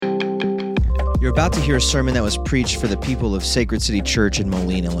You're about to hear a sermon that was preached for the people of Sacred City Church in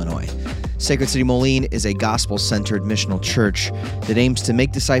Moline, Illinois. Sacred City Moline is a gospel-centered missional church that aims to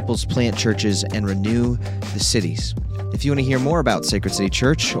make disciples, plant churches, and renew the cities. If you want to hear more about Sacred City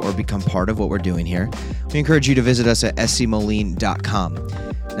Church or become part of what we're doing here, we encourage you to visit us at scmoline.com.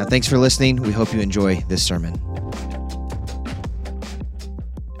 Now, thanks for listening. We hope you enjoy this sermon.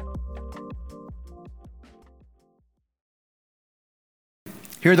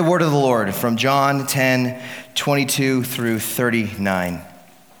 Hear the word of the Lord from John 10:22 through 39.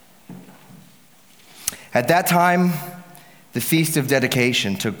 At that time, the Feast of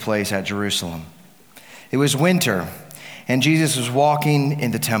Dedication took place at Jerusalem. It was winter, and Jesus was walking in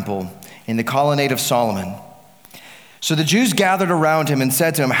the temple in the colonnade of Solomon. So the Jews gathered around him and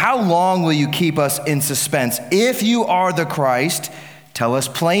said to him, "How long will you keep us in suspense? If you are the Christ, tell us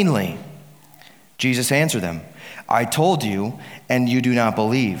plainly." Jesus answered them, "I told you, and you do not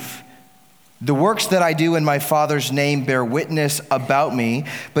believe. The works that I do in my Father's name bear witness about me,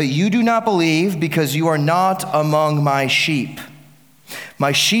 but you do not believe because you are not among my sheep.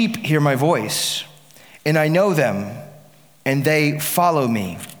 My sheep hear my voice, and I know them, and they follow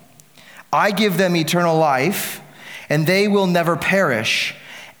me. I give them eternal life, and they will never perish,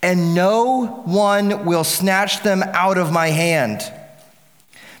 and no one will snatch them out of my hand.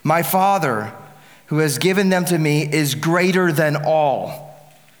 My Father, who has given them to me, is greater than all,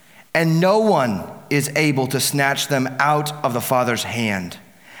 and no one is able to snatch them out of the Father's hand.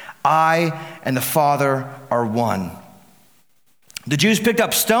 I and the Father are one." The Jews picked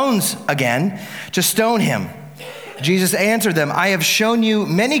up stones again to stone him. Jesus answered them, "I have shown you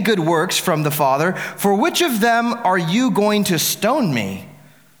many good works from the Father. For which of them are you going to stone me?"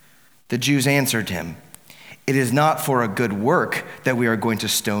 The Jews answered him, "It is not for a good work that we are going to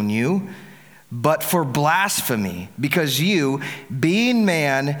stone you, but for blasphemy, because you, being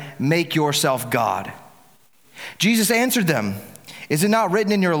man, make yourself God." Jesus answered them, "Is it not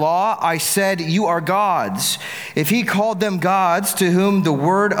written in your law, I said you are gods? If he called them gods to whom the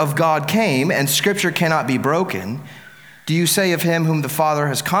word of God came, and scripture cannot be broken, do you say of him whom the Father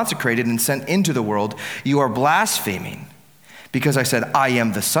has consecrated and sent into the world, you are blaspheming, because I said, I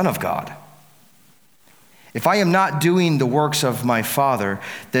am the Son of God? If I am not doing the works of my Father,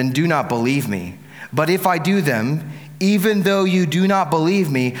 then do not believe me. But if I do them, even though you do not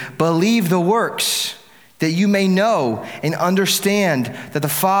believe me, believe the works, that you may know and understand that the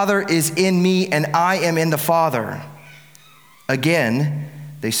Father is in me and I am in the Father." Again,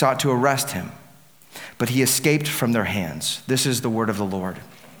 they sought to arrest him, but he escaped from their hands. This is the word of the Lord.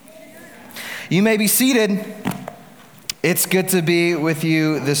 You may be seated. It's good to be with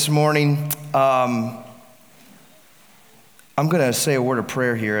you this morning. I'm going to say a word of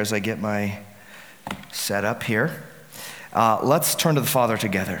prayer here as I get my setup here. Let's turn to the Father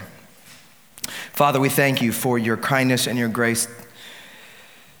together. Father, we thank you for your kindness and your grace.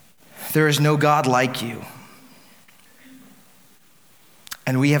 There is no God like you.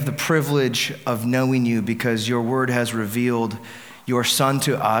 And we have the privilege of knowing you because your word has revealed your Son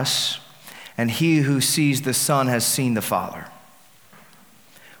to us, and he who sees the Son has seen the Father.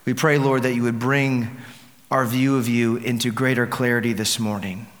 We pray, Lord, that you would bring our view of you into greater clarity this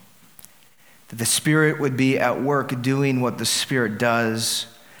morning. That the Spirit would be at work doing what the Spirit does,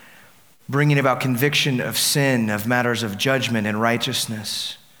 bringing about conviction of sin, of matters of judgment and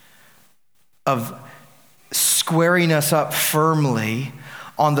righteousness, of squaring us up firmly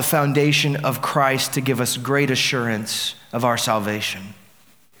on the foundation of Christ to give us great assurance of our salvation,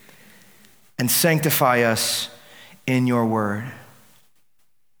 and sanctify us in your word.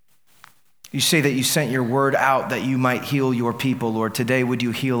 You say that you sent your word out that you might heal your people, Lord. Today, would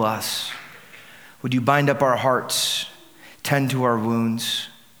you heal us? Would you bind up our hearts, tend to our wounds,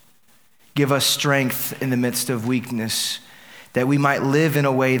 give us strength in the midst of weakness, that we might live in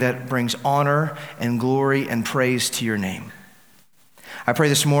a way that brings honor and glory and praise to your name. I pray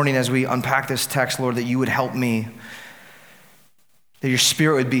this morning as we unpack this text, Lord, that you would help me, that your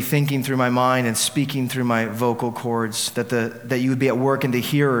Spirit would be thinking through my mind and speaking through my vocal cords, that you would be at work in the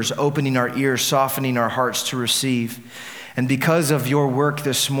hearers, opening our ears, softening our hearts to receive. And because of your work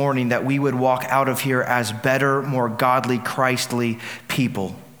this morning, that we would walk out of here as better, more godly, Christly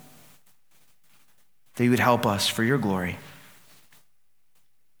people. That you would help us for your glory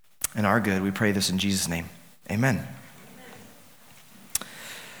and our good. We pray this in Jesus' name. Amen.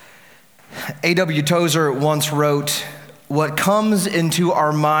 A.W. Tozer once wrote, "What comes into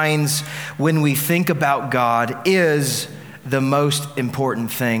our minds when we think about God is the most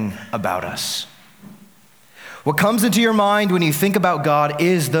important thing about us." What comes into your mind when you think about God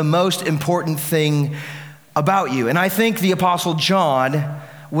is the most important thing about you. And I think the Apostle John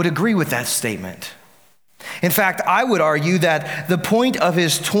would agree with that statement. In fact, I would argue that the point of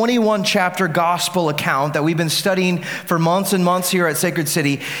his 21-chapter gospel account that we've been studying for months and months here at Sacred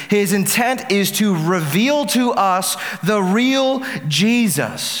City, his intent is to reveal to us the real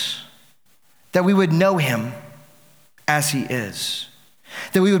Jesus, that we would know him as he is,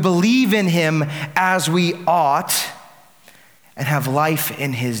 that we would believe in him as we ought, and have life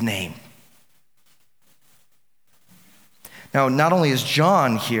in his name. Now, not only is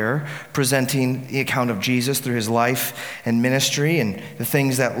John here presenting the account of Jesus through his life and ministry and the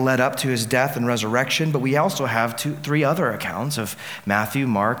things that led up to his death and resurrection, but we also have three other accounts of Matthew,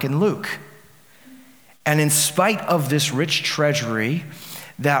 Mark, and Luke. And in spite of this rich treasury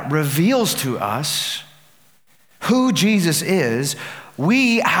that reveals to us who Jesus is,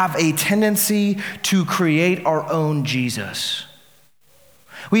 we have a tendency to create our own Jesus.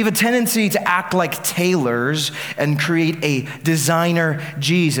 We have a tendency to act like tailors and create a designer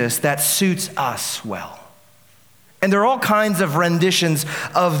Jesus that suits us well. And there are all kinds of renditions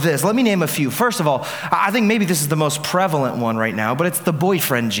of this. Let me name a few. First of all, I think maybe this is the most prevalent one right now, but it's the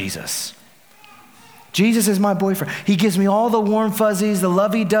boyfriend Jesus. Jesus is my boyfriend. He gives me all the warm fuzzies, the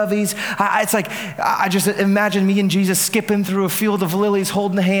lovey-doveys. It's like, I just imagine me and Jesus skipping through a field of lilies,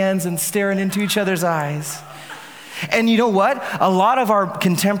 holding hands and staring into each other's eyes. And you know what? A lot of our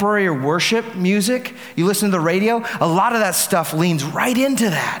contemporary worship music, you listen to the radio, a lot of that stuff leans right into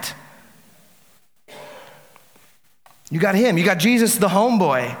that. You got him. You got Jesus, the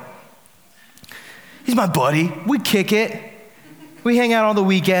homeboy. He's my buddy. We kick it. We hang out on the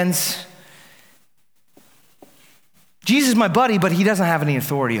weekends. Jesus is my buddy, but he doesn't have any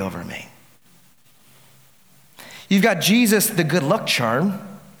authority over me. You've got Jesus, the good luck charm.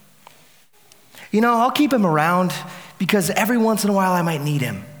 You know, I'll keep him around because every once in a while I might need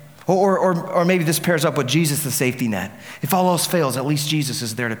him. Or maybe this pairs up with Jesus, the safety net. If all else fails, at least Jesus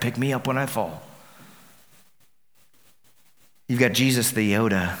is there to pick me up when I fall. You've got Jesus, the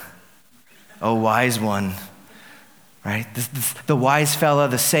Yoda. Oh, wise one, right? The wise fella,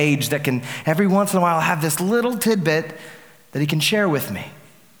 the sage that can every once in a while have this little tidbit that he can share with me.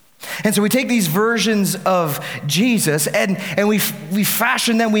 And so we take these versions of Jesus and we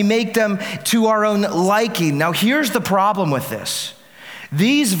fashion them, we make them to our own liking. Now here's the problem with this.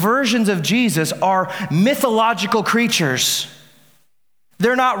 These versions of Jesus are mythological creatures.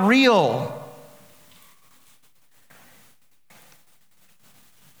 They're not real.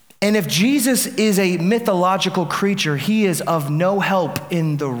 And if Jesus is a mythological creature, he is of no help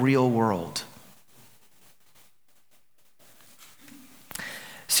in the real world.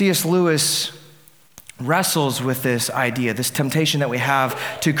 C.S. Lewis wrestles with this idea, this temptation that we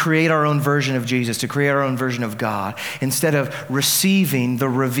have to create our own version of Jesus, to create our own version of God, instead of receiving the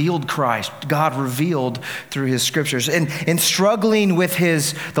revealed Christ, God revealed through his scriptures. And in struggling with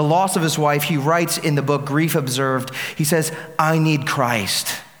the loss of his wife, he writes in the book Grief Observed, he says, I need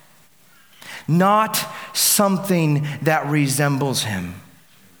Christ, not something that resembles him.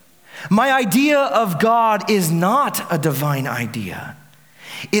 My idea of God is not a divine idea.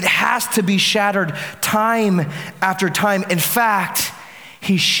 It has to be shattered time after time. In fact,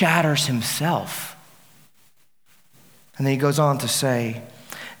 he shatters himself. And then he goes on to say,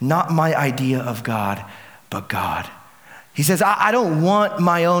 not my idea of God, but God. He says, I don't want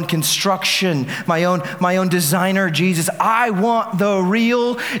my own construction, my own designer Jesus. I want the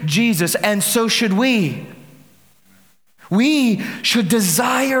real Jesus, and so should we. We should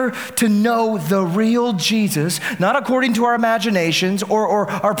desire to know the real Jesus, not according to our imaginations or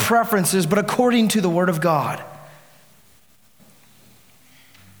our preferences, but according to the Word of God.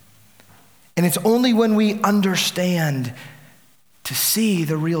 And it's only when we understand to see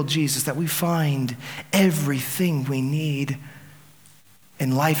the real Jesus that we find everything we need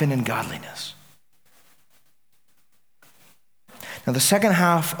in life and in godliness. Now, the second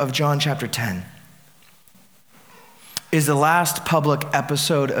half of John chapter 10 is the last public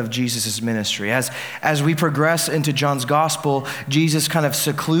episode of Jesus' ministry. As we progress into John's gospel, Jesus kind of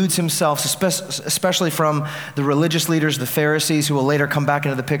secludes himself, especially from the religious leaders, the Pharisees, who will later come back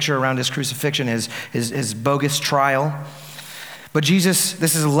into the picture around his crucifixion, his bogus trial. But Jesus,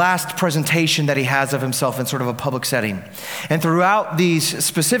 this is the last presentation that he has of himself in sort of a public setting. And throughout these,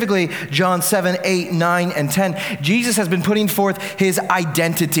 specifically John 7, 8, 9, and 10, Jesus has been putting forth his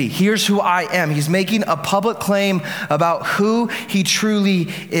identity. Here's who I am. He's making a public claim about who he truly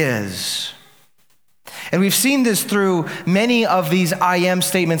is. And we've seen this through many of these I am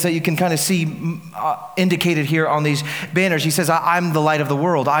statements that you can kind of see indicated here on these banners. He says, I'm the light of the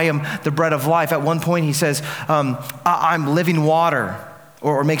world. I am the bread of life. At one point he says, I'm living water.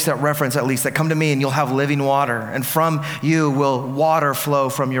 or makes that reference at least, that come to me and you'll have living water, and from you will water flow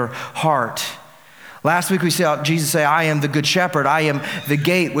from your heart. Last week we saw Jesus say, I am the good shepherd. I am the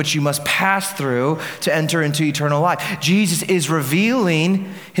gate which you must pass through to enter into eternal life. Jesus is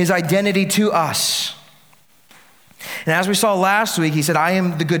revealing his identity to us. And as we saw last week, he said, I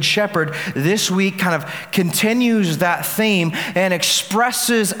am the good shepherd. This week kind of continues that theme and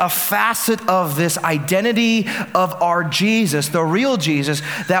expresses a facet of this identity of our Jesus, the real Jesus,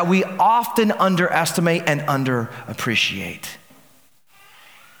 that we often underestimate and underappreciate.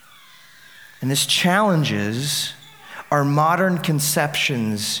 And this challenges our modern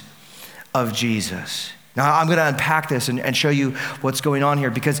conceptions of Jesus. Now, I'm going to unpack this and show you what's going on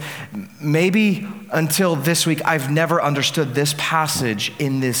here, because maybe until this week, I've never understood this passage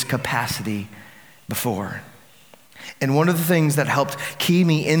in this capacity before. And one of the things that helped key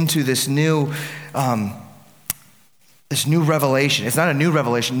me into this new revelation, it's not a new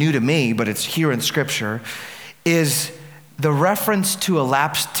revelation, new to me, but it's here in Scripture, is the reference to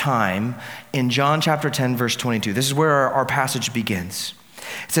elapsed time in John chapter 10, verse 22. This is where our passage begins.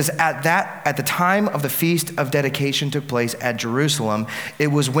 It says, at the time of the Feast of Dedication took place at Jerusalem, it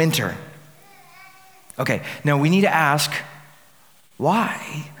was winter. Okay, now we need to ask,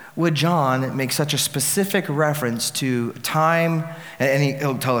 why would John make such a specific reference to time? And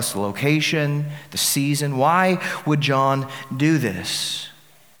he'll tell us the location, the season. Why would John do this?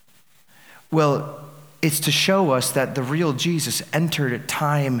 Well, it's to show us that the real Jesus entered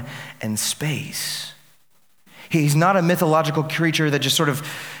time and space. He's not a mythological creature that just sort of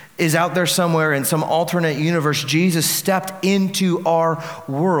is out there somewhere in some alternate universe. Jesus stepped into our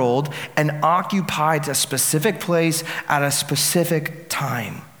world and occupied a specific place at a specific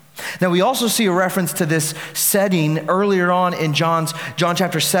time. Now, we also see a reference to this setting earlier on in John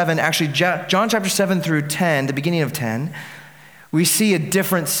chapter 7. Actually, John chapter 7 through 10, the beginning of 10, we see a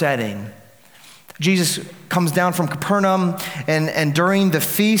different setting. Jesus comes down from Capernaum, and during the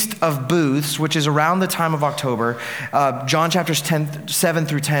Feast of Booths, which is around the time of October, John chapters 7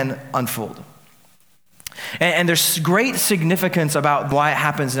 through 10 unfold. And there's great significance about why it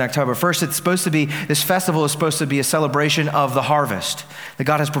happens in October. First, this festival is supposed to be a celebration of the harvest that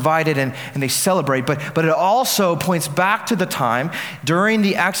God has provided, and they celebrate. But it also points back to the time during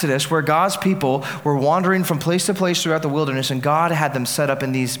the Exodus where God's people were wandering from place to place throughout the wilderness, and God had them set up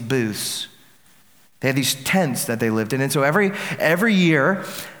in these booths. They had these tents that they lived in. And so every year,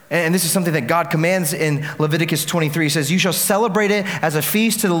 and this is something that God commands in Leviticus 23, he says, you shall celebrate it as a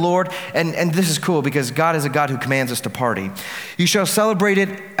feast to the Lord. And this is cool because God is a God who commands us to party. You shall celebrate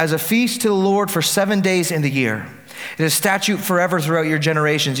it as a feast to the Lord for 7 days in the year. It is a statute forever throughout your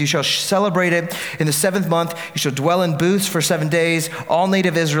generations. You shall celebrate it in the 7th month. You shall dwell in booths for 7 days. All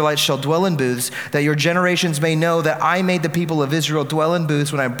native Israelites shall dwell in booths, that your generations may know that I made the people of Israel dwell in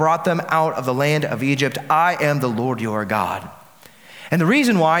booths when I brought them out of the land of Egypt. I am the Lord your God. And the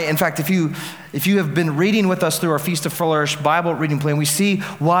reason why, in fact, if you have been reading with us through our Feast of Flourish Bible reading plan, we see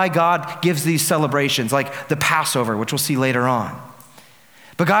why God gives these celebrations, like the Passover, which we'll see later on.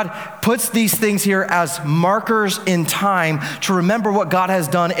 But God puts these things here as markers in time to remember what God has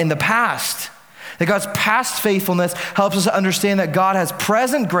done in the past. That God's past faithfulness helps us understand that God has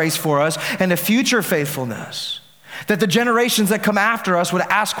present grace for us and a future faithfulness. That the generations that come after us would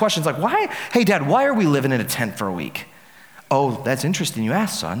ask questions like, hey Dad, why are we living in a tent for a week? Oh, that's interesting you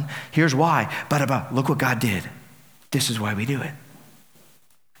asked, son. Here's why. But look what God did. This is why we do it.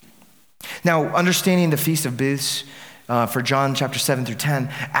 Now, understanding the Feast of Booths for John chapter 7 through 10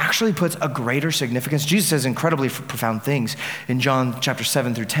 actually puts a greater significance. Jesus says incredibly profound things in John chapter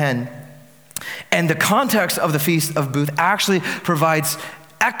 7 through 10. And the context of the Feast of Booths actually provides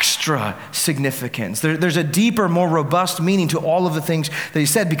extra significance. There's a deeper, more robust meaning to all of the things that he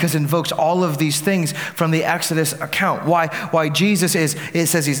said because it invokes all of these things from the Exodus account. Why Jesus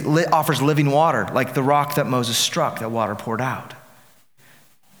offers living water, like the rock that Moses struck, that water poured out.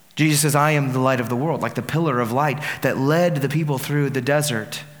 Jesus says, I am the light of the world, like the pillar of light that led the people through the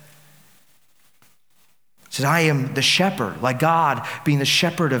desert. He says, I am the shepherd, like God being the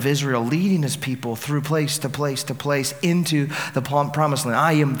shepherd of Israel, leading his people through place to place to place into the promised land.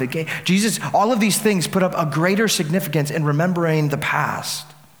 I am the gate. Jesus, all of these things put up a greater significance in remembering the past.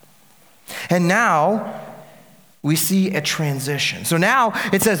 And now we see a transition. So now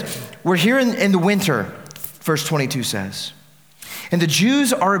it says, we're here in the winter, verse 22 says. And the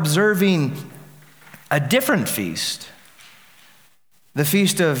Jews are observing a different feast, the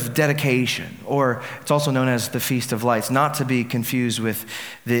Feast of Dedication, or it's also known as the Feast of Lights, not to be confused with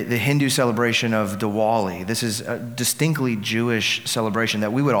the Hindu celebration of Diwali. This is a distinctly Jewish celebration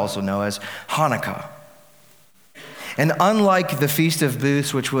that we would also know as Hanukkah. And unlike the Feast of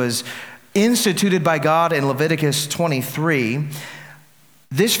Booths, which was instituted by God in Leviticus 23,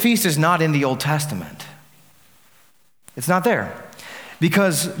 this feast is not in the Old Testament. It's not there.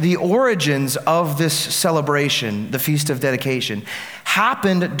 Because the origins of this celebration, the Feast of Dedication,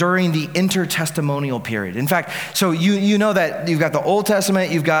 happened during the intertestamental period. In fact, so you know that you've got the Old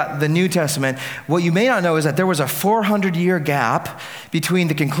Testament, you've got the New Testament. What you may not know is that there was a 400-year gap between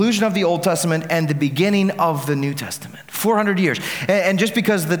the conclusion of the Old Testament and the beginning of the New Testament. 400 years. And just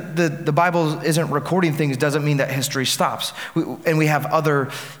because the Bible isn't recording things doesn't mean that history stops. And we have other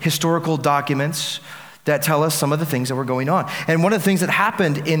historical documents that tell us some of the things that were going on. And one of the things that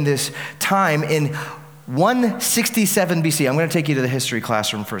happened in this time in 167 BC, I'm going to take you to the history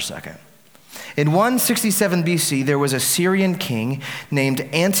classroom for a second. In 167 BC, there was a Syrian king named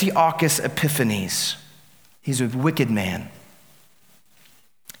Antiochus Epiphanes. He's a wicked man.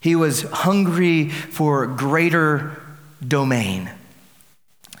 He was hungry for greater domain.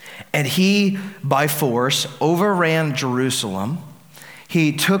 And he, by force, overran Jerusalem.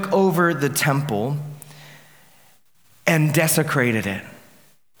 He took over the temple and desecrated it.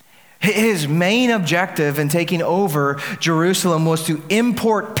 His main objective in taking over Jerusalem was to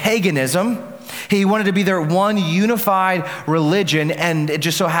import paganism. He wanted to be their one unified religion, and it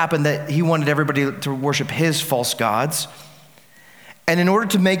just so happened that he wanted everybody to worship his false gods. And in order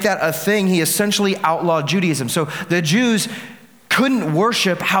to make that a thing, he essentially outlawed Judaism. So the Jews couldn't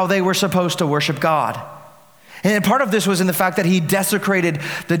worship how they were supposed to worship God. And part of this was in the fact that he desecrated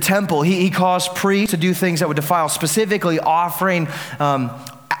the temple. He caused priests to do things that would defile, specifically offering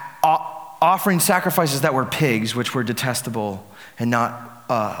sacrifices that were pigs, which were detestable and not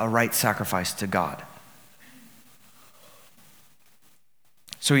a right sacrifice to God.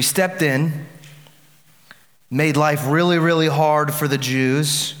 So he stepped in, made life really, really hard for the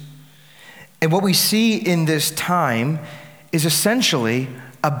Jews. And what we see in this time is essentially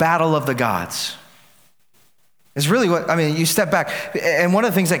a battle of the gods. It's really you step back. And one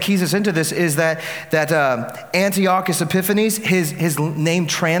of the things that keys us into this is that Antiochus Epiphanes, his name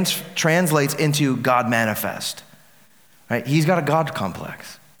translates into God manifest, right? He's got a God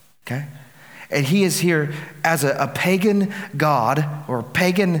complex, okay? And he is here as a pagan god or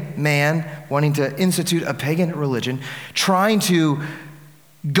pagan man wanting to institute a pagan religion, trying to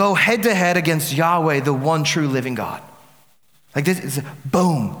go head to head against Yahweh, the one true living God. Like this is a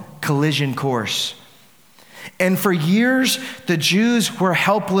boom, collision course. And for years, the Jews were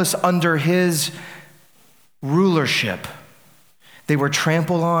helpless under his rulership. They were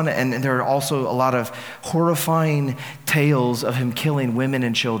trampled on, and there are also a lot of horrifying tales of him killing women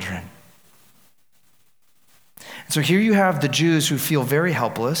and children. So here you have the Jews who feel very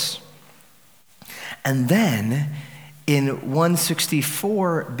helpless. And then in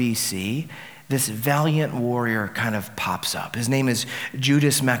 164 BC, this valiant warrior kind of pops up. His name is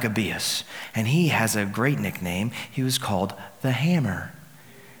Judas Maccabeus, and he has a great nickname. He was called the Hammer,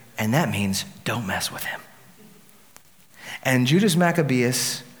 and that means don't mess with him. And Judas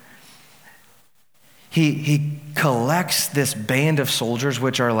Maccabeus, he collects this band of soldiers,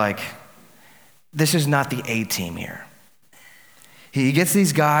 which are like, this is not the A team here. He gets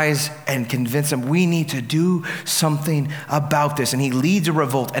these guys and convinces them, we need to do something about this. And he leads a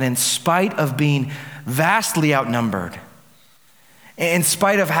revolt. And in spite of being vastly outnumbered, in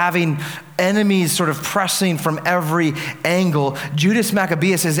spite of having enemies sort of pressing from every angle, Judas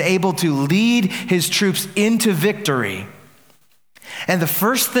Maccabeus is able to lead his troops into victory. And the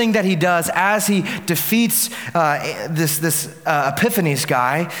first thing that he does as he defeats this Epiphanes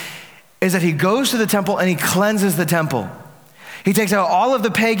guy is that he goes to the temple and he cleanses the temple. He takes out all of the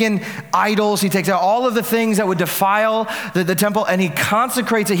pagan idols. He takes out all of the things that would defile the temple, and he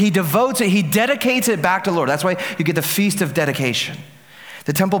consecrates it. He devotes it. He dedicates it back to the Lord. That's why you get the Feast of Dedication.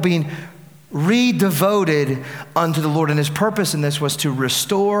 The temple being redevoted unto the Lord. And his purpose in this was to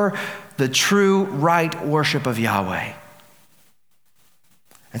restore the true right worship of Yahweh.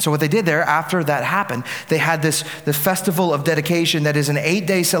 And so what they did there, after that happened, they had the festival of dedication that is an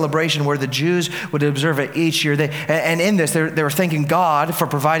 8-day celebration where the Jews would observe it each year. And in this, they were thanking God for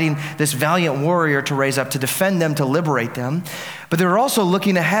providing this valiant warrior to raise up, to defend them, to liberate them. But they were also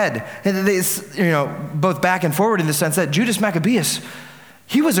looking ahead, both back and forward in the sense that Judas Maccabeus,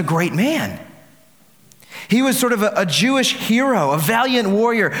 he was a great man. He was sort of a Jewish hero, a valiant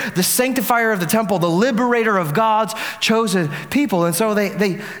warrior, the sanctifier of the temple, the liberator of God's chosen people. And so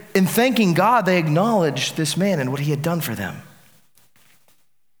they in thanking God, they acknowledged this man and what he had done for them.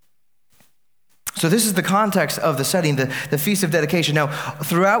 So this is the context of the setting, the Feast of Dedication. Now,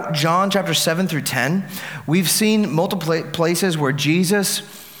 throughout John chapter 7 through 10, we've seen multiple places where Jesus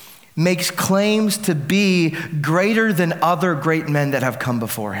makes claims to be greater than other great men that have come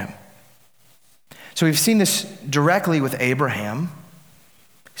before him. So we've seen this directly with Abraham.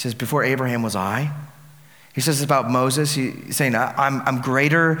 He says, before Abraham was I. He says about Moses, he's saying, I'm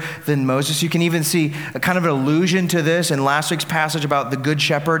greater than Moses. You can even see a kind of an allusion to this in last week's passage about the good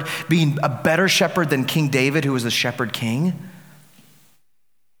shepherd being a better shepherd than King David, who was the shepherd king.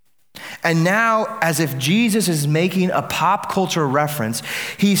 And now, as if Jesus is making a pop culture reference,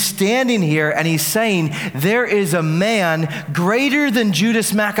 he's standing here and he's saying, there is a man greater than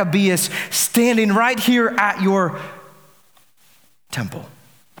Judas Maccabeus standing right here at your temple.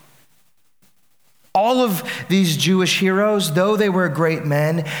 All of these Jewish heroes, though they were great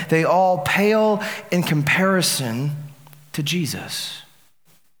men, they all pale in comparison to Jesus.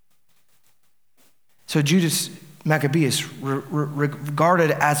 So Judas Maccabeus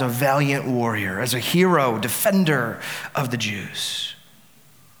regarded as a valiant warrior, as a hero, defender of the Jews.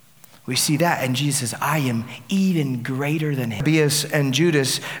 We see that, and Jesus says, I am even greater than him. Judas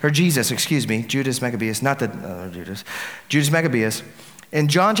Maccabeus, not the Judas Maccabeus. In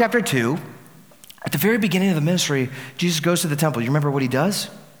John chapter 2, at the very beginning of the ministry, Jesus goes to the temple. You remember what he does?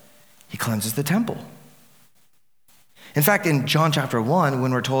 He cleanses the temple. In fact, in John chapter 1,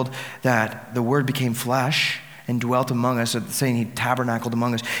 when we're told that the Word became flesh and dwelt among us, saying he tabernacled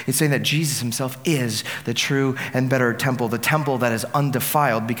among us, it's saying that Jesus himself is the true and better temple, the temple that is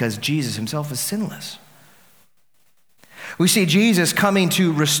undefiled because Jesus himself is sinless. We see Jesus coming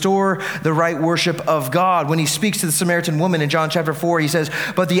to restore the right worship of God. When he speaks to the Samaritan woman in John chapter 4, he says,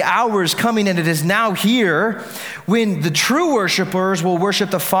 but the hour is coming and it is now here when the true worshipers will worship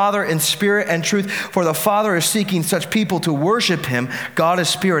the Father in spirit and truth, for the Father is seeking such people to worship him. God is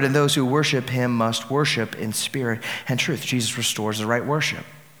spirit, and those who worship him must worship in spirit and truth. Jesus restores the right worship.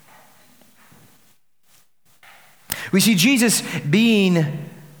 We see Jesus being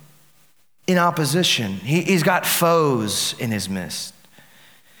in opposition. He's got foes in his midst.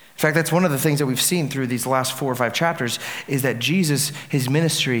 In fact, that's one of the things that we've seen through these last 4 or 5 chapters is that Jesus, his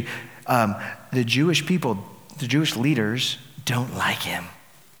ministry, the Jewish people, the Jewish leaders don't like him.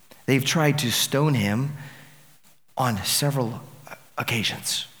 They've tried to stone him on several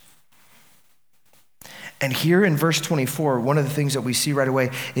occasions. And here in verse 24, one of the things that we see right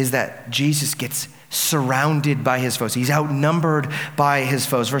away is that Jesus gets surrounded by his foes. He's outnumbered by his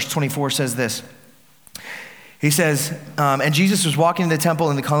foes. Verse 24 says this. He says, and Jesus was walking in the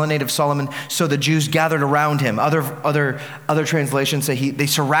temple in the colonnade of Solomon, so the Jews gathered around him. Other translations say they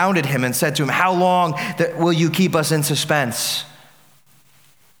surrounded him and said to him, how long will you keep us in suspense?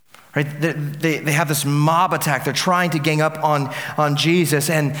 Right? They have this mob attack. They're trying to gang up on Jesus.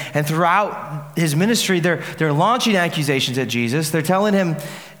 And throughout his ministry, they're launching accusations at Jesus. They're telling him,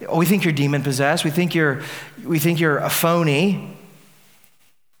 oh, we think you're demon possessed. We think you're a phony.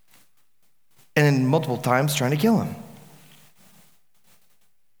 And then multiple times trying to kill him.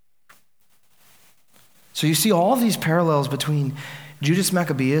 So you see all these parallels between Judas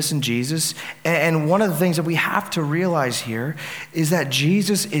Maccabeus and Jesus. And one of the things that we have to realize here is that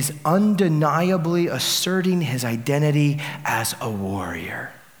Jesus is undeniably asserting his identity as a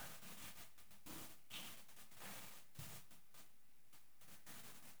warrior.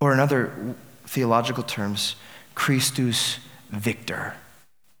 Or in other theological terms, Christus Victor.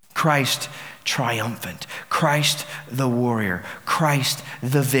 Christ triumphant. Christ the warrior. Christ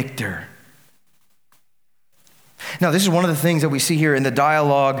the victor. Now, this is one of the things that we see here in the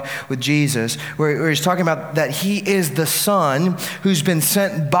dialogue with Jesus, where he's talking about that he is the Son who's been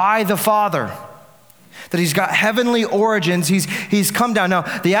sent by the Father, that he's got heavenly origins. He's come down. Now,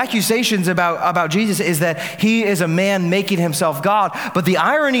 the accusations about Jesus is that he is a man making himself God, but the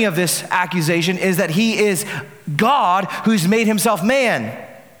irony of this accusation is that he is God who's made himself man.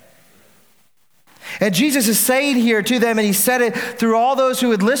 And Jesus is saying here to them, and he said it through all those who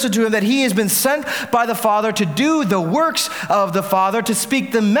would listen to him, that he has been sent by the Father to do the works of the Father, to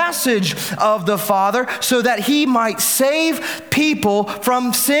speak the message of the Father, so that he might save people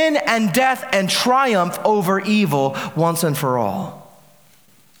from sin and death and triumph over evil once and for all.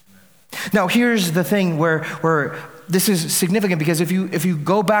 Now, here's the thing where this is significant, because if you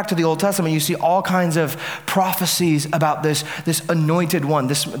go back to the Old Testament, you see all kinds of prophecies about this anointed one.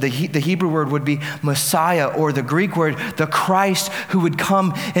 The Hebrew word would be Messiah, or the Greek word, the Christ, who would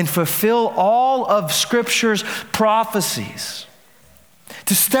come and fulfill all of Scripture's prophecies.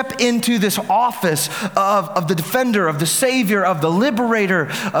 To step into this office of the defender, of the savior, of the liberator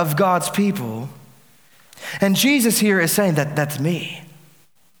of God's people. And Jesus here is saying that that's me.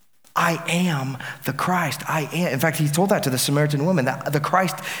 I am the Christ. I am. In fact, he told that to the Samaritan woman, that the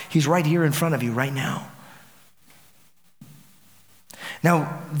Christ, he's right here in front of you right now.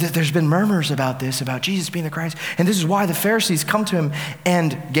 Now, there's been murmurs about this, about Jesus being the Christ, and this is why the Pharisees come to him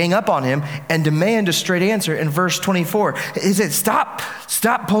and gang up on him and demand a straight answer in verse 24. He said, stop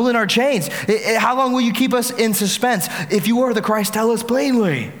pulling our chains. How long will you keep us in suspense? If you are the Christ, tell us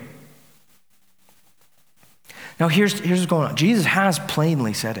plainly. Now, here's what's going on. Jesus has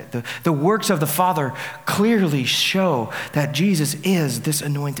plainly said it. The works of the Father clearly show that Jesus is this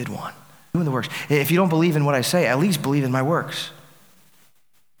anointed one doing the works. If you don't believe in what I say, at least believe in my works.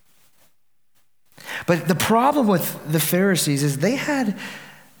 But the problem with the Pharisees is they had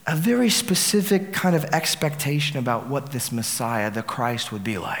a very specific kind of expectation about what this Messiah, the Christ, would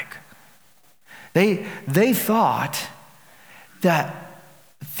be like. They thought that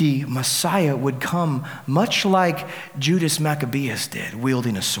the Messiah would come much like Judas Maccabeus did,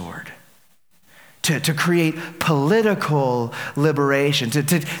 wielding a sword, to create political liberation,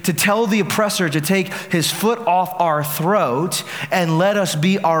 to tell the oppressor to take his foot off our throat and let us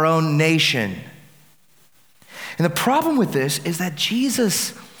be our own nation. And the problem with this is that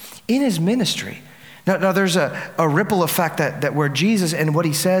Jesus, in his ministry, now there's a ripple effect that where Jesus and what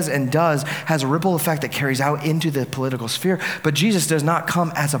he says and does has a ripple effect that carries out into the political sphere, but Jesus does not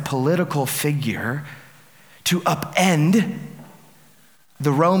come as a political figure to upend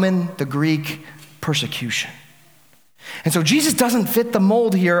the Roman, the Greek persecution. And so Jesus doesn't fit the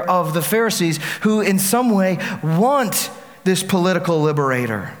mold here of the Pharisees who in some way want this political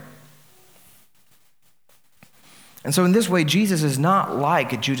liberator. And so in this way, Jesus is not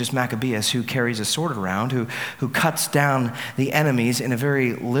like Judas Maccabeus, who carries a sword around, who cuts down the enemies in a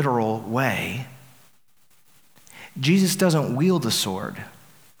very literal way. Jesus doesn't wield a sword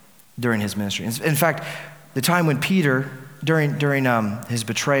during his ministry. In fact, the time when Peter, during his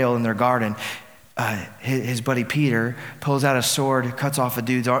betrayal in their garden, his buddy Peter pulls out a sword, cuts off a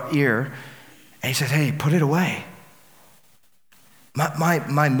dude's ear, and he says, "Hey, put it away.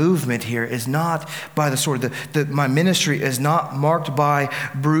 My movement here is not by the sword. My ministry is not marked by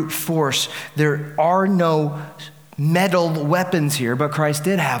brute force. There are no metal weapons here, but Christ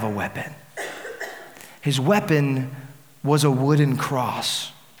did have a weapon. His weapon was a wooden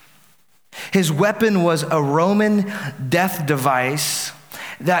cross. His weapon was a Roman death device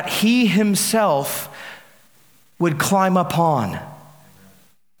that he himself would climb upon.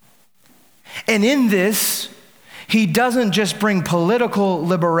 And in this, he doesn't just bring political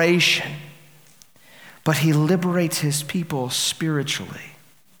liberation, but he liberates his people spiritually.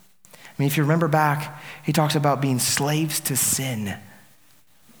 I mean, if you remember back, he talks about being slaves to sin.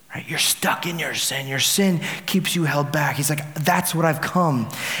 Right? You're stuck in your sin. Your sin keeps you held back. He's like, that's what I've come.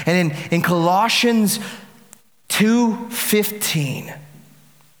 And in Colossians 2:15,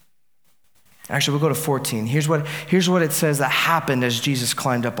 actually, we'll go to 14. Here's what it says that happened as Jesus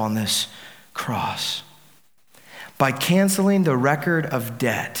climbed up on this cross. By canceling the record of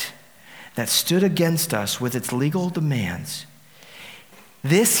debt that stood against us with its legal demands,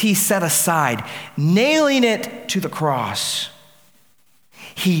 this he set aside, nailing it to the cross.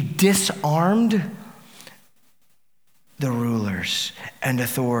 He disarmed the rulers and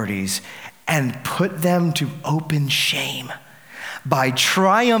authorities and put them to open shame by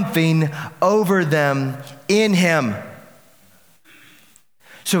triumphing over them in him.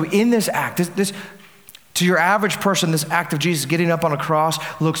 So in this act, this to your average person, this act of Jesus getting up on a cross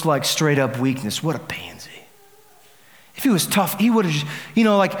looks like straight up weakness. What a pansy. If he was tough, he would have,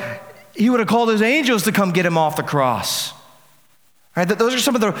 he would have called his angels to come get him off the cross. Right? Those are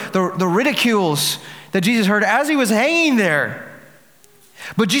some of the ridicules that Jesus heard as he was hanging there.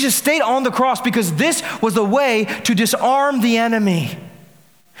 But Jesus stayed on the cross because this was the way to disarm the enemy.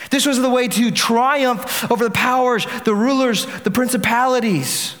 This was the way to triumph over the powers, the rulers, the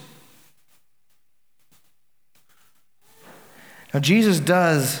principalities. Now, Jesus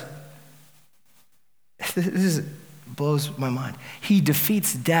does, this blows my mind. He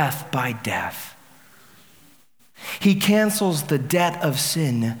defeats death by death. He cancels the debt of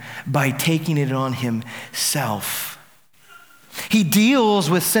sin by taking it on himself. He deals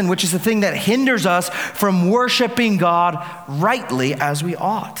with sin, which is the thing that hinders us from worshiping God rightly as we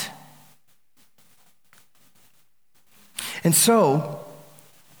ought. And so,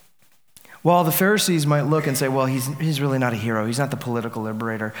 while the Pharisees might look and say, well, he's really not a hero. He's not the political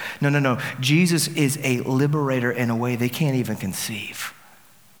liberator. No. Jesus is a liberator in a way they can't even conceive.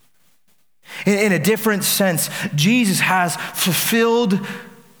 In a different sense, Jesus has fulfilled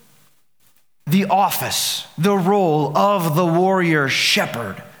the office, the role of the warrior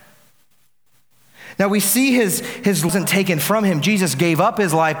shepherd. Now we see his wasn't taken from him. Jesus gave up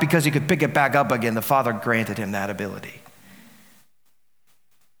his life because he could pick it back up again. The Father granted him that ability.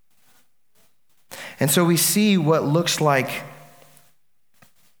 And so we see what looks like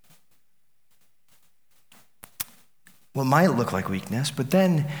what might look like weakness, but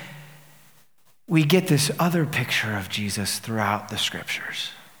then we get this other picture of Jesus throughout the scriptures.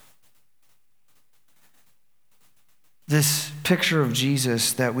 This picture of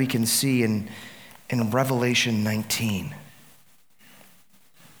Jesus that we can see in Revelation 19.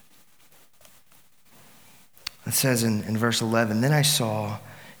 It says in verse 11, "Then I saw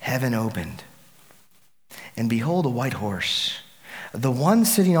heaven opened, and behold, a white horse. The one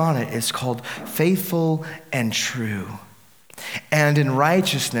sitting on it is called Faithful and True. And in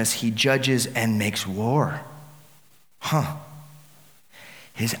righteousness he judges and makes war."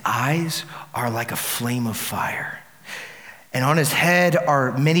 His eyes are like a flame of fire, and on his head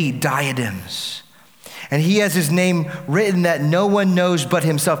are many diadems. And he has his name written that no one knows but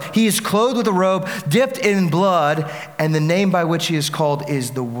himself. He is clothed with a robe dipped in blood, and the name by which he is called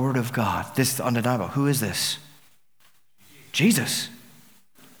is the Word of God. This is undeniable. Who is this? Jesus.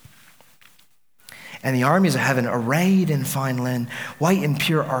 And the armies of heaven, arrayed in fine linen, white and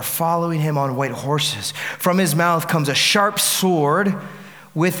pure, are following him on white horses. From his mouth comes a sharp sword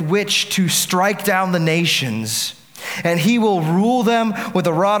with which to strike down the nations. And he will rule them with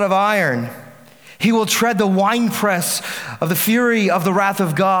a rod of iron. He will tread the winepress of the fury of the wrath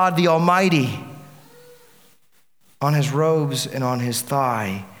of God the Almighty. On his robes and on his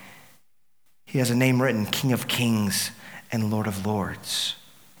thigh, he has a name written, King of Kings and Lord of Lords.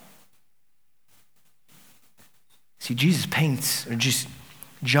 See,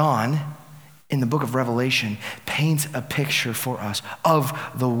 John, in the book of Revelation, paints a picture for us of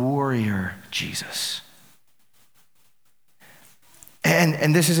the warrior Jesus.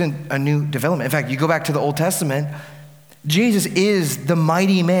 And this isn't a new development. In fact, you go back to the Old Testament, Jesus is the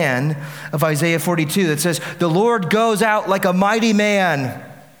mighty man of Isaiah 42 that says, "The Lord goes out like a mighty man.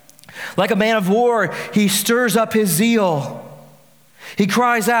 Like a man of war, he stirs up his zeal. He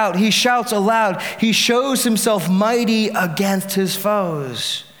cries out, he shouts aloud, he shows himself mighty against his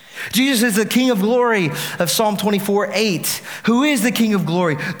foes." Jesus is the King of glory of Psalm 24:8. Who is the King of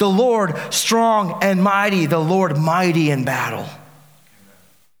glory? The Lord strong and mighty, the Lord mighty in battle.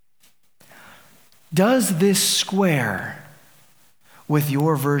 Does this square with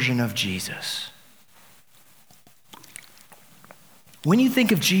your version of Jesus? When you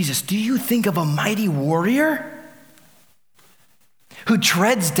think of Jesus, do you think of a mighty warrior who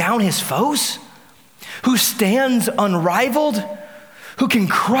treads down his foes, who stands unrivaled, who can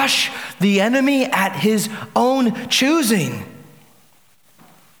crush the enemy at his own choosing?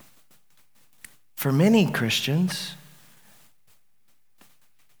 For many Christians,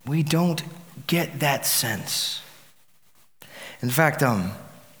 we don't get that sense. In fact, I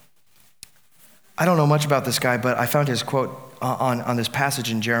don't know much about this guy, but I found his quote on this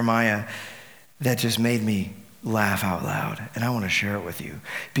passage in Jeremiah that just made me laugh out loud, and I want to share it with you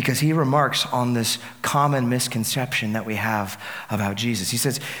because he remarks on this common misconception that we have about Jesus. He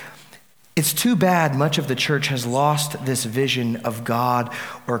says, "It's too bad much of the church has lost this vision of God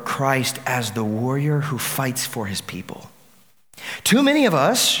or Christ as the warrior who fights for his people. Too many of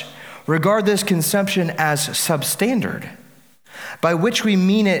us regard this conception as substandard, by which we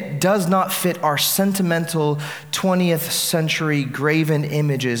mean it does not fit our sentimental 20th century graven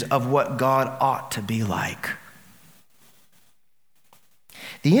images of what God ought to be like.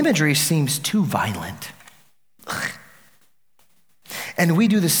 The imagery seems too violent. And we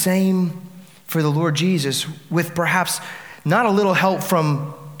do the same for the Lord Jesus with perhaps not a little help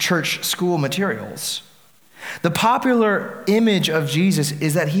from church school materials. The popular image of Jesus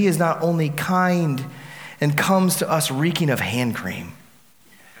is that he is not only kind and comes to us reeking of hand cream.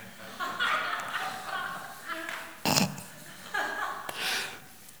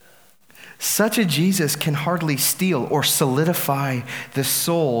 Such a Jesus can hardly steal or solidify the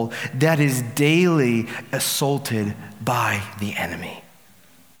soul that is daily assaulted by the enemy.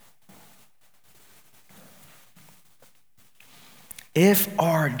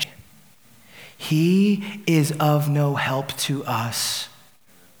 He is of no help to us.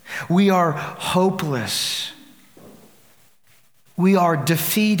 We are hopeless. We are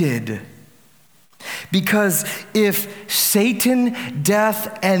defeated. Because if Satan,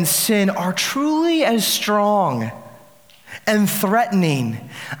 death, and sin are truly as strong and threatening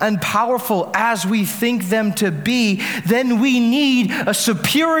and powerful as we think them to be, then we need a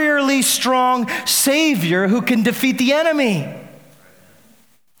superiorly strong Savior who can defeat the enemy.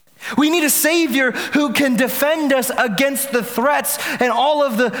 We need a Savior who can defend us against the threats and all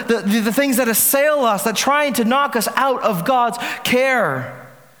of the things that assail us, that trying to knock us out of God's care.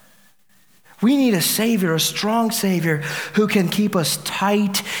 We need a Savior, a strong Savior, who can keep us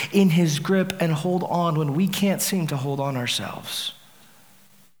tight in his grip and hold on when we can't seem to hold on ourselves.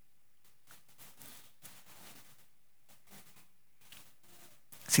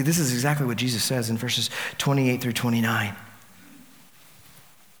 See, this is exactly what Jesus says in verses 28 through 29.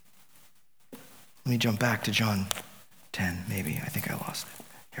 Let me jump back to John 10, maybe. I think I lost it.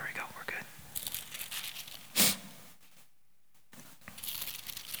 Here we go, we're good.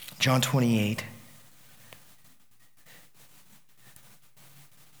 John 28.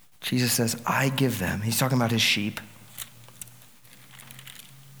 Jesus says, I give them, he's talking about his sheep,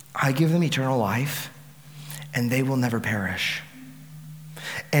 I give them eternal life, and they will never perish.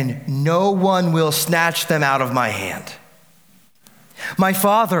 And no one will snatch them out of my hand. My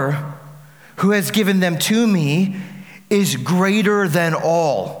Father, who has given them to me, is greater than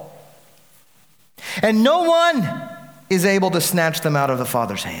all. And no one is able to snatch them out of the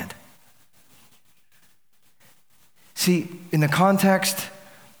Father's hand. See, in the context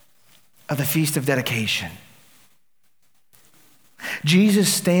of the Feast of Dedication,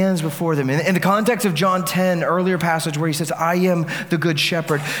 Jesus stands before them. In the context of John 10, earlier passage where he says, I am the good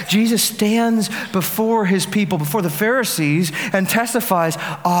shepherd, Jesus stands before his people, before the Pharisees, and testifies,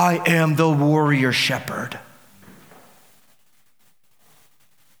 I am the warrior shepherd.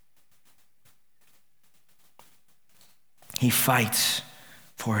 He fights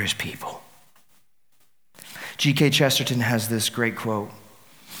for his people. G.K. Chesterton has this great quote.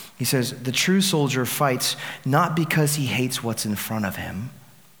 He says, the true soldier fights not because he hates what's in front of him,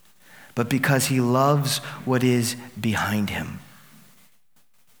 but because he loves what is behind him.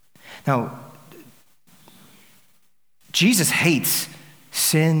 Now, Jesus hates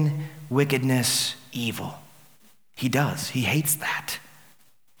sin, wickedness, evil. He does. He hates that.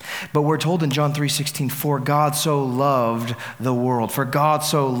 But we're told in John 3:16, for God so loved the world, for God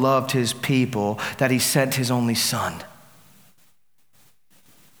so loved his people that he sent his only son.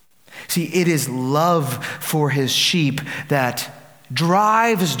 See, it is love for his sheep that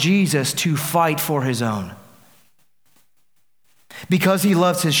drives Jesus to fight for his own. Because he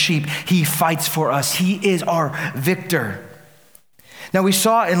loves his sheep, he fights for us. He is our victor. Now, we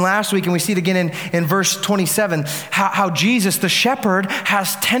saw in last week, and we see it again in verse 27, how Jesus, the shepherd,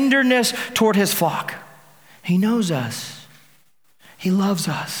 has tenderness toward his flock. He knows us. He loves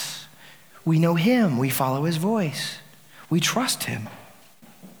us. We know him. We follow his voice. We trust him.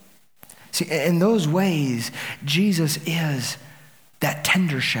 See, in those ways, Jesus is that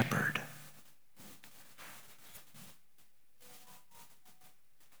tender shepherd.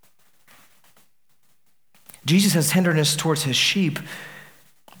 Jesus has tenderness towards his sheep,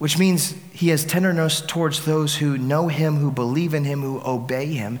 which means he has tenderness towards those who know him, who believe in him, who obey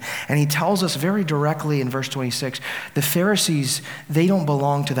him. And he tells us very directly in verse 26, the Pharisees, they don't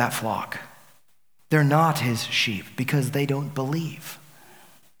belong to that flock. They're not his sheep because they don't believe.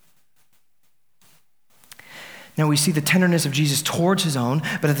 Now we see the tenderness of Jesus towards his own,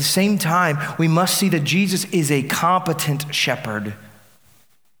 but at the same time, we must see that Jesus is a competent shepherd.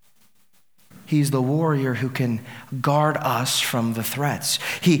 He's the warrior who can guard us from the threats.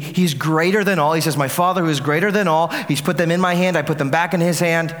 He's greater than all. He says, my Father who is greater than all, he's put them in my hand, I put them back in his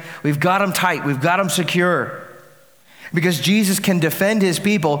hand. We've got them tight, we've got them secure. Because Jesus can defend his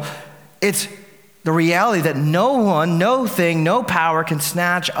people, it's the reality that no one, no thing, no power can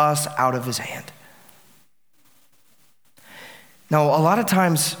snatch us out of his hand. Now, a lot of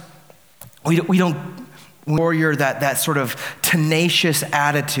times, we don't warrior that sort of tenacious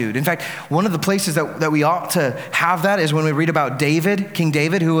attitude. In fact, one of the places that we ought to have that is when we read about David, King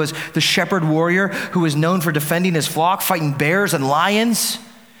David, who was the shepherd warrior, who was known for defending his flock, fighting bears and lions,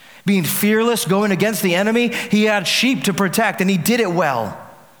 being fearless, going against the enemy. He had sheep to protect, and he did it well.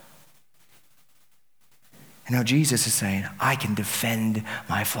 And now Jesus is saying, I can defend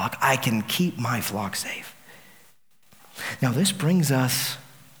my flock. I can keep my flock safe. Now, this brings us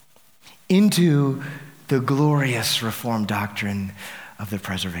into the glorious Reformed doctrine of the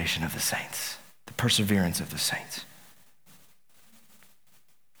preservation of the saints, the perseverance of the saints.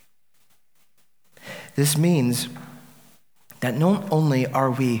 This means that not only are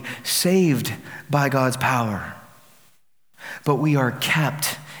we saved by God's power, but we are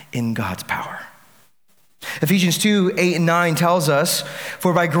kept in God's power. Ephesians 2:8-9 tells us,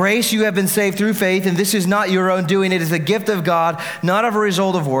 for by grace you have been saved through faith, and this is not your own doing, it is the gift of God, not of a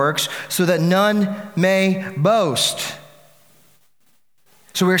result of works, so that none may boast.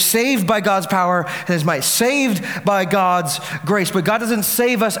 So we're saved by God's power and his might, saved by God's grace. But God doesn't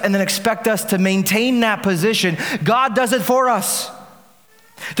save us and then expect us to maintain that position. God does it for us.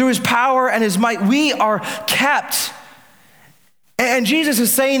 Through his power and his might, we are kept. And Jesus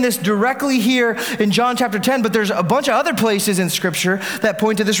is saying this directly here in John chapter 10, but there's a bunch of other places in Scripture that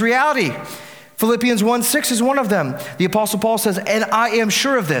point to this reality. Philippians 1:6 is one of them. The Apostle Paul says, and I am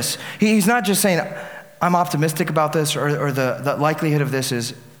sure of this. He's not just saying, I'm optimistic about this, or the likelihood of this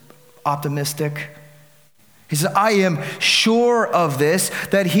is optimistic. He says, I am sure of this,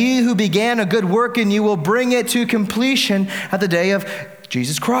 that he who began a good work in you will bring it to completion at the day of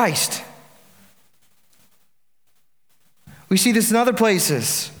Jesus Christ. We see this in other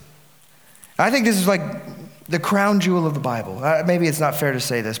places. I think this is like the crown jewel of the Bible. Maybe it's not fair to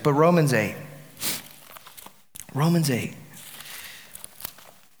say this, but Romans 8. Romans 8.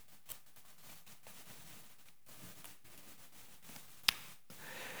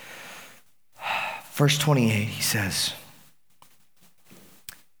 Verse 28, he says,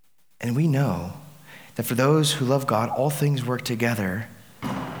 and we know that for those who love God, all things work together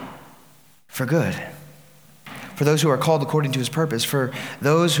for good. For those who are called according to his purpose, for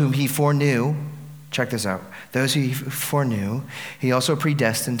those whom he foreknew, check this out, those who he foreknew, he also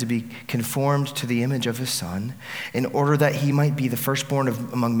predestined to be conformed to the image of his Son, in order that he might be the firstborn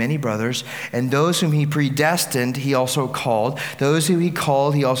among many brothers. And those whom he predestined, he also called. Those whom he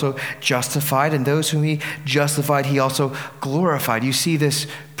called, he also justified. And those whom he justified, he also glorified. You see this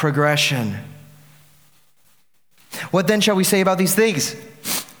progression. What then shall we say about these things?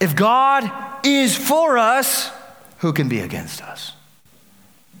 If God is for us, who can be against us?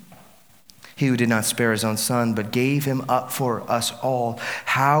 He who did not spare his own Son, but gave him up for us all,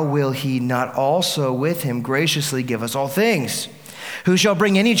 how will he not also with him graciously give us all things? Who shall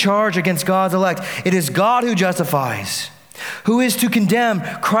bring any charge against God's elect? It is God who justifies. Who is to condemn?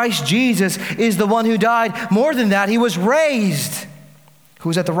 Christ Jesus is the one who died. More than that, he was raised,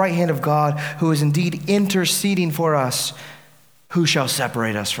 who is at the right hand of God, who is indeed interceding for us. Who shall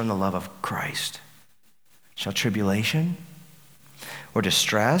separate us from the love of Christ? Shall tribulation, or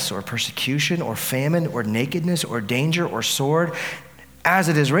distress, or persecution, or famine, or nakedness, or danger, or sword? As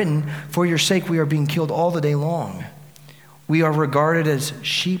it is written, for your sake we are being killed all the day long. We are regarded as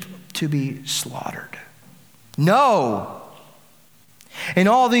sheep to be slaughtered. No! In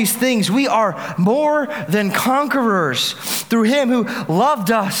all these things, we are more than conquerors through him who loved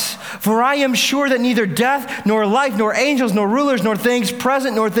us. For I am sure that neither death, nor life, nor angels, nor rulers, nor things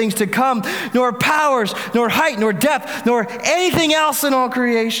present, nor things to come, nor powers, nor height, nor depth, nor anything else in all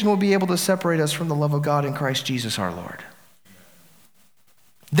creation will be able to separate us from the love of God in Christ Jesus our Lord.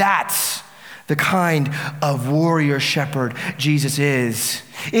 That's the kind of warrior shepherd Jesus is.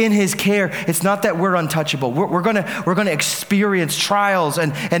 In his care, it's not that we're untouchable. We're gonna experience trials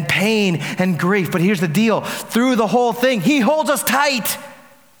and pain and grief. But here's the deal. Through the whole thing, he holds us tight.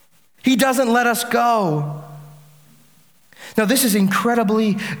 He doesn't let us go. Now, this is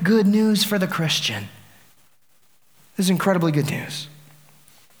incredibly good news for the Christian. This is incredibly good news.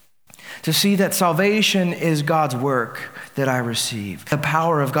 To see that salvation is God's work that I receive. The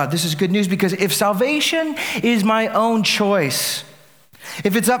power of God. This is good news because if salvation is my own choice,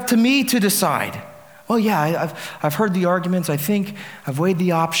 if it's up to me to decide, well, yeah, I've heard the arguments. I think I've weighed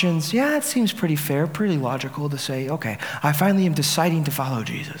the options. Yeah, it seems pretty fair, pretty logical to say, okay, I finally am deciding to follow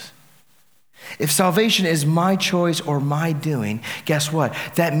Jesus. If salvation is my choice or my doing, guess what?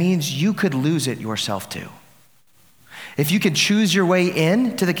 That means you could lose it yourself too. If you could choose your way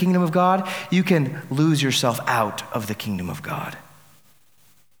in to the kingdom of God, you can lose yourself out of the kingdom of God.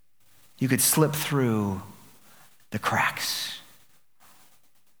 You could slip through the cracks.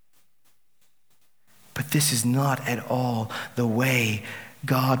 But this is not at all the way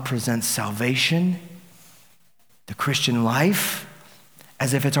God presents salvation, the Christian life,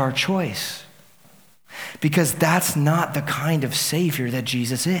 as if it's our choice. Because that's not the kind of Savior that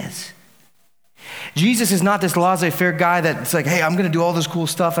Jesus is. Jesus is not this laissez-faire guy that's like, hey, I'm going to do all this cool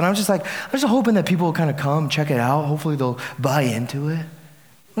stuff. And I'm just hoping that people will kind of come, check it out. Hopefully they'll buy into it.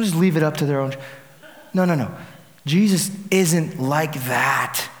 We'll just leave it up to their own. No. Jesus isn't like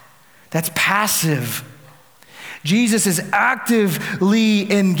that. That's passive. Jesus is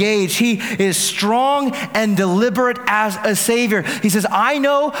actively engaged. He is strong and deliberate as a Savior. He says, I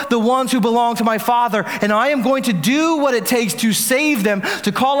know the ones who belong to my Father, and I am going to do what it takes to save them,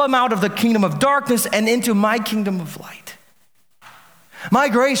 to call them out of the kingdom of darkness and into my kingdom of light. My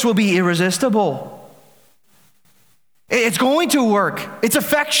grace will be irresistible. It's going to work. It's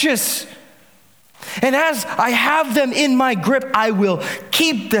infectious. And as I have them in my grip, I will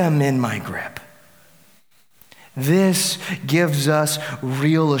keep them in my grip. This gives us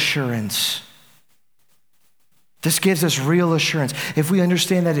real assurance. This gives us real assurance. If we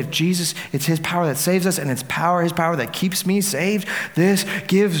understand that if Jesus, it's his power that saves us and it's his power that keeps me saved, this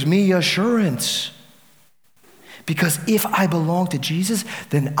gives me assurance. Because if I belong to Jesus,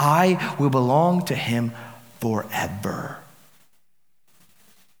 then I will belong to him forever.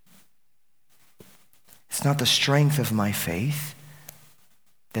 It's not the strength of my faith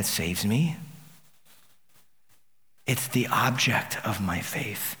that saves me. It's the object of my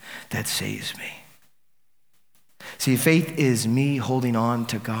faith that saves me. See, faith is me holding on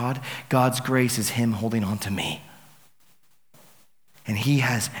to God. God's grace is him holding on to me. And he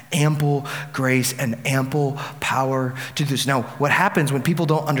has ample grace and ample power to do this. Now, what happens when people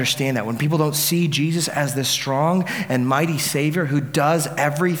don't understand that, when people don't see Jesus as the strong and mighty Savior who does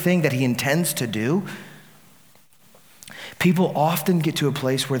everything that he intends to do, people often get to a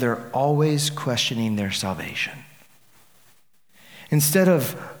place where they're always questioning their salvation. Instead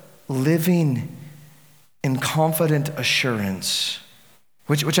of living in confident assurance,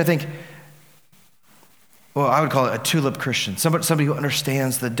 which I think, well, I would call it a tulip Christian, somebody who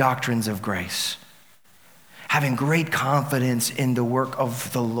understands the doctrines of grace, having great confidence in the work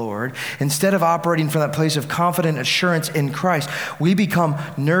of the Lord. Instead of operating from that place of confident assurance in Christ, we become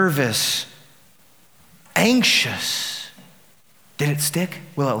nervous, anxious. Did it stick?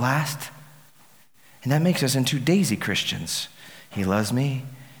 Will it last? And that makes us into daisy Christians. He loves me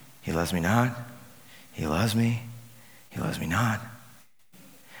not. He loves me not.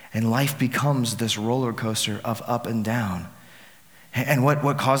 And life becomes this roller coaster of up and down. And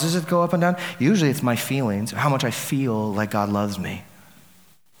what causes it to go up and down? Usually it's my feelings, how much I feel like God loves me.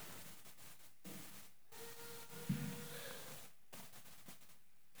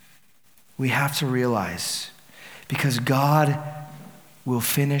 We have to realize, because God will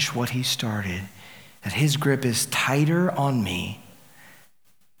finish what he started, that his grip is tighter on me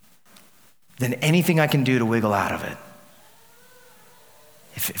than anything I can do to wiggle out of it.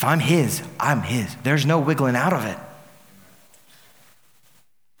 If I'm his, I'm his. There's no wiggling out of it.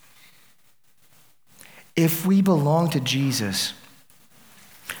 If we belong to Jesus,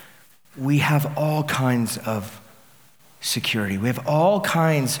 we have all kinds of security. We have all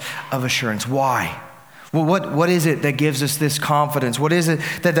kinds of assurance. Why? Well, what is it that gives us this confidence? What is it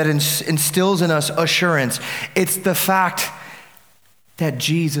that instills in us assurance? It's the fact that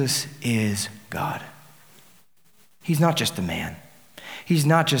Jesus is God. He's not just a man. He's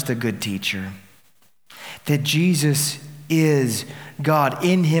not just a good teacher. That Jesus is God.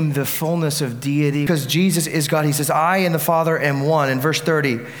 In him, the fullness of deity. Because Jesus is God, he says, I and the Father am one. In verse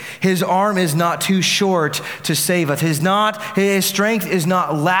 30, his arm is not too short to save us. His strength is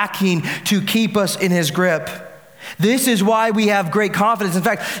not lacking to keep us in his grip. This is why we have great confidence. In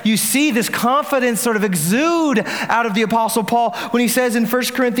fact, you see this confidence sort of exude out of the Apostle Paul when he says in 1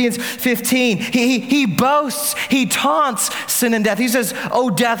 Corinthians 15, he boasts, he taunts sin and death. He says, oh,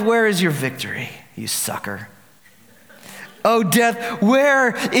 death, where is your victory, you sucker? Oh, death,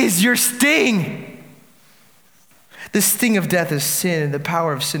 where is your sting? The sting of death is sin, and the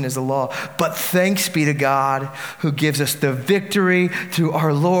power of sin is the law. But thanks be to God who gives us the victory through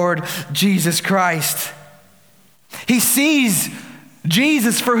our Lord Jesus Christ. He sees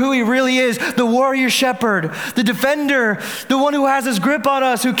Jesus for who he really is, the warrior shepherd, the defender, the one who has his grip on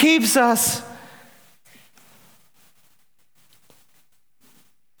us, who keeps us.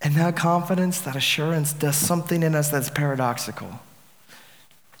 And that confidence, that assurance does something in us that's paradoxical.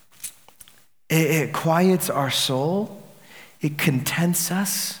 It quiets our soul. It contents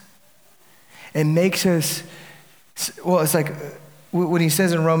us. It makes us, well, it's like when he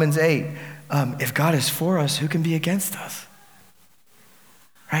says in Romans 8, if God is for us, who can be against us?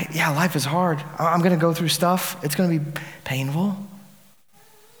 Right? Yeah, life is hard. I'm going to go through stuff. It's going to be painful.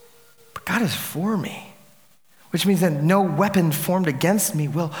 But God is for me, which means that no weapon formed against me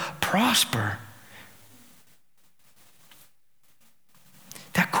will prosper.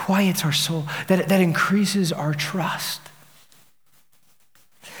 That quiets our soul. That increases our trust.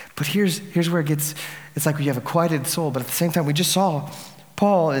 But here's where it's like we have a quieted soul, but at the same time, we just saw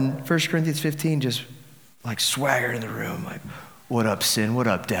Paul in 1 Corinthians 15 just like swagger in the room, like, what up, sin? What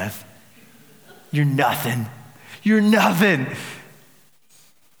up, death? You're nothing. You're nothing.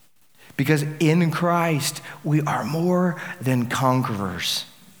 Because in Christ, we are more than conquerors.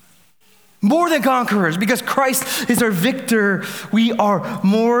 More than conquerors. Because Christ is our victor, we are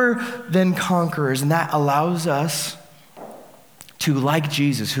more than conquerors. And that allows us to, like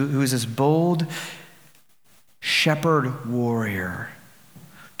Jesus, who is this bold shepherd warrior,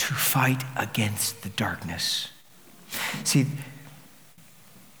 to fight against the darkness. See,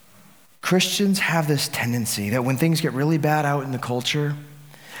 Christians have this tendency that when things get really bad out in the culture,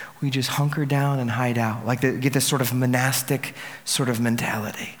 we just hunker down and hide out. Like they get this sort of monastic sort of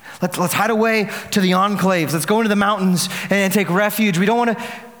mentality. Let's hide away to the enclaves. Let's go into the mountains and take refuge. We don't want to.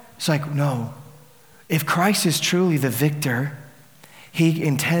 It's like, no. If Christ is truly the victor, he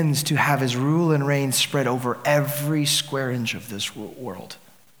intends to have his rule and reign spread over every square inch of this world.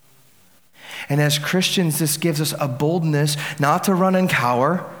 And as Christians, this gives us a boldness not to run and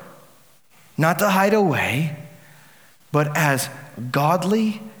cower, not to hide away, but as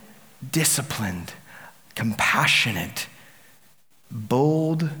godly, disciplined, compassionate,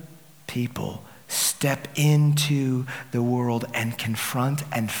 bold people step into the world and confront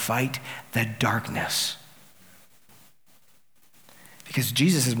and fight the darkness. Because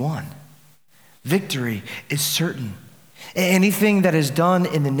Jesus has won. Victory is certain. Anything that is done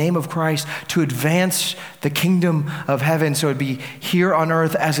in the name of Christ to advance the kingdom of heaven, so it'd be here on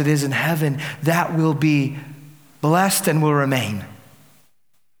earth as it is in heaven, that will be blessed and will remain.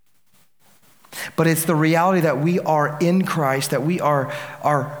 But it's the reality that we are in Christ, that we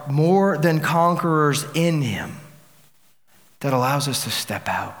are more than conquerors in him, that allows us to step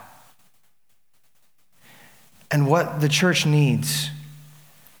out. And what the church needs,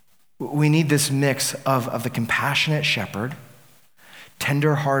 we need this mix of the compassionate shepherd,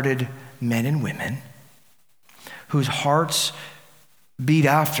 tender-hearted men and women whose hearts beat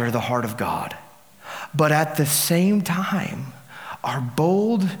after the heart of God, but at the same time are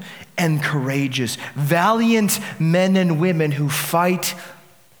bold and courageous, valiant men and women who fight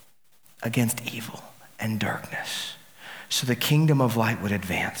against evil and darkness so the kingdom of light would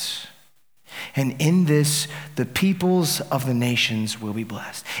advance. And in this, the peoples of the nations will be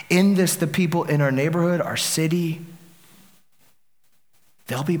blessed. In this, the people in our neighborhood, our city,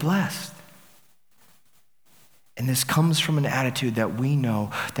 they'll be blessed. And this comes from an attitude that we know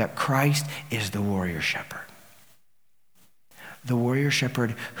that Christ is the warrior shepherd. The warrior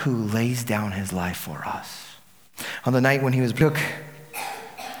shepherd who lays down his life for us. On the night when he was took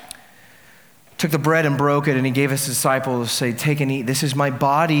the bread and broke it, and he gave his disciples, say, take and eat. This is my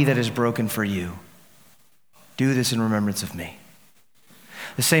body that is broken for you. Do this in remembrance of me.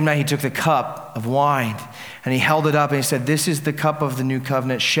 The same night he took the cup of wine and he held it up and he said, this is the cup of the new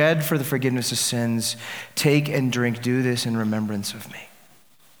covenant shed for the forgiveness of sins. Take and drink. Do this in remembrance of me.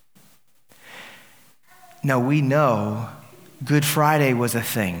 Now we know Good Friday was a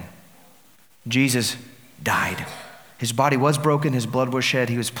thing. Jesus died. His body was broken. His blood was shed.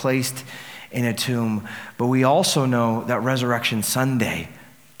 He was placed in a tomb. But we also know that Resurrection Sunday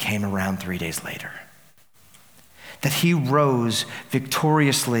came around 3 days later. That he rose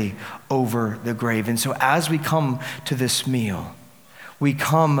victoriously over the grave. And so as we come to this meal, we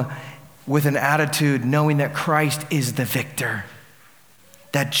come with an attitude knowing that Christ is the victor,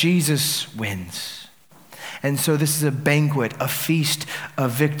 that Jesus wins. And so this is a banquet, a feast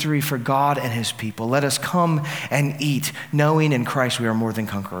of victory for God and his people. Let us come and eat, knowing in Christ we are more than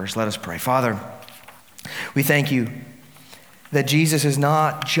conquerors. Let us pray. Father, we thank you that Jesus is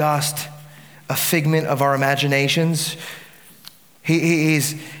not just a figment of our imaginations.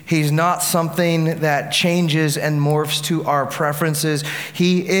 He's not something that changes and morphs to our preferences.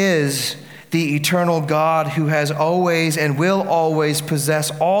 He is the eternal God who has always and will always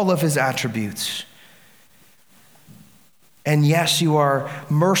possess all of his attributes. And yes, you are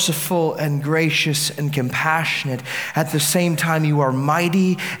merciful and gracious and compassionate. At the same time, you are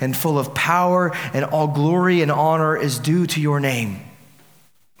mighty and full of power, and all glory and honor is due to your name.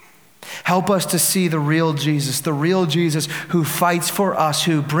 Help us to see the real Jesus who fights for us,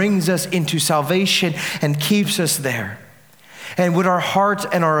 who brings us into salvation and keeps us there. And would our heart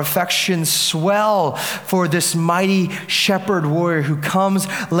and our affections swell for this mighty shepherd warrior who comes,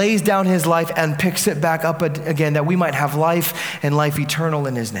 lays down his life, and picks it back up again, that we might have life and life eternal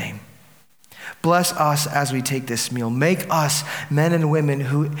in his name. Bless us as we take this meal. Make us men and women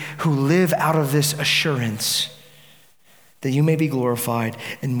who live out of this assurance that you may be glorified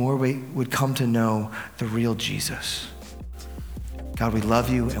and more we would come to know the real Jesus. God, we love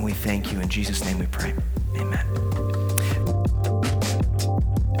you and we thank you. In Jesus' name we pray. Amen.